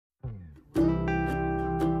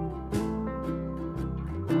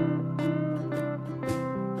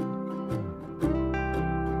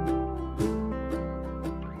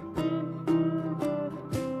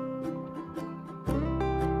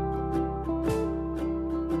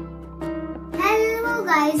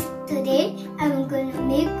guys, today I'm gonna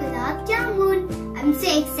make gulab jamun. I'm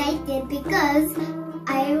so excited because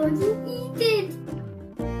I want to eat it.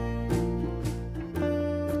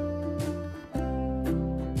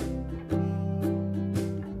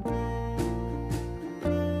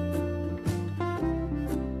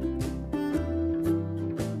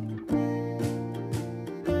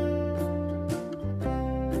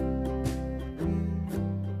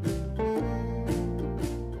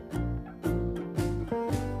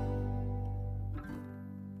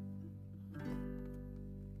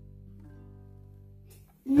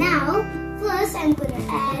 Now, first I'm gonna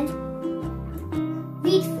add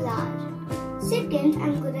wheat flour. Second,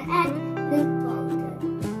 I'm gonna add milk powder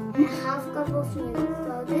and half cup of milk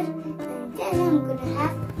powder, and then I'm gonna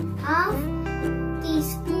have half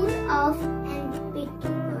teaspoon of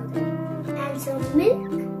baking powder and some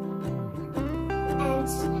milk and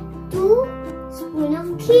 2 spoons of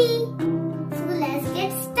ghee. So let's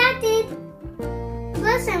get started.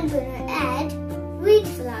 First, I'm gonna add wheat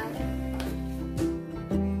flour.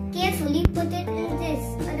 Carefully put it in this,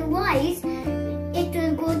 otherwise it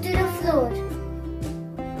will go to the floor.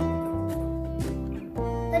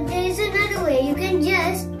 But there is another way. You can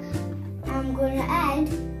just, I'm gonna add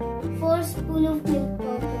 4 spoons of milk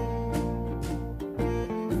powder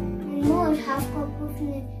and more half cup of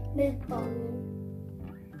milk powder.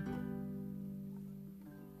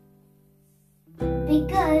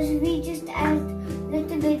 Because we just add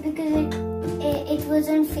little bit because it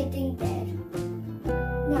wasn't fitting there.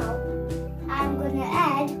 Now, I'm gonna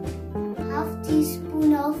add half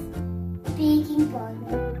teaspoon of baking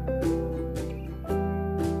powder,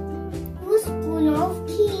 2 spoons of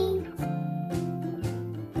ghee,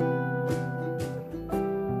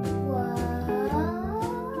 1.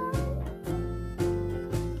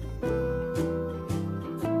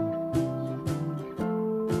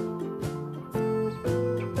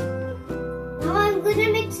 Now I'm gonna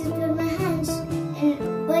mix it with my hands,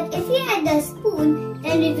 but if you add a spoon,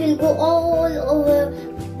 then it will go all over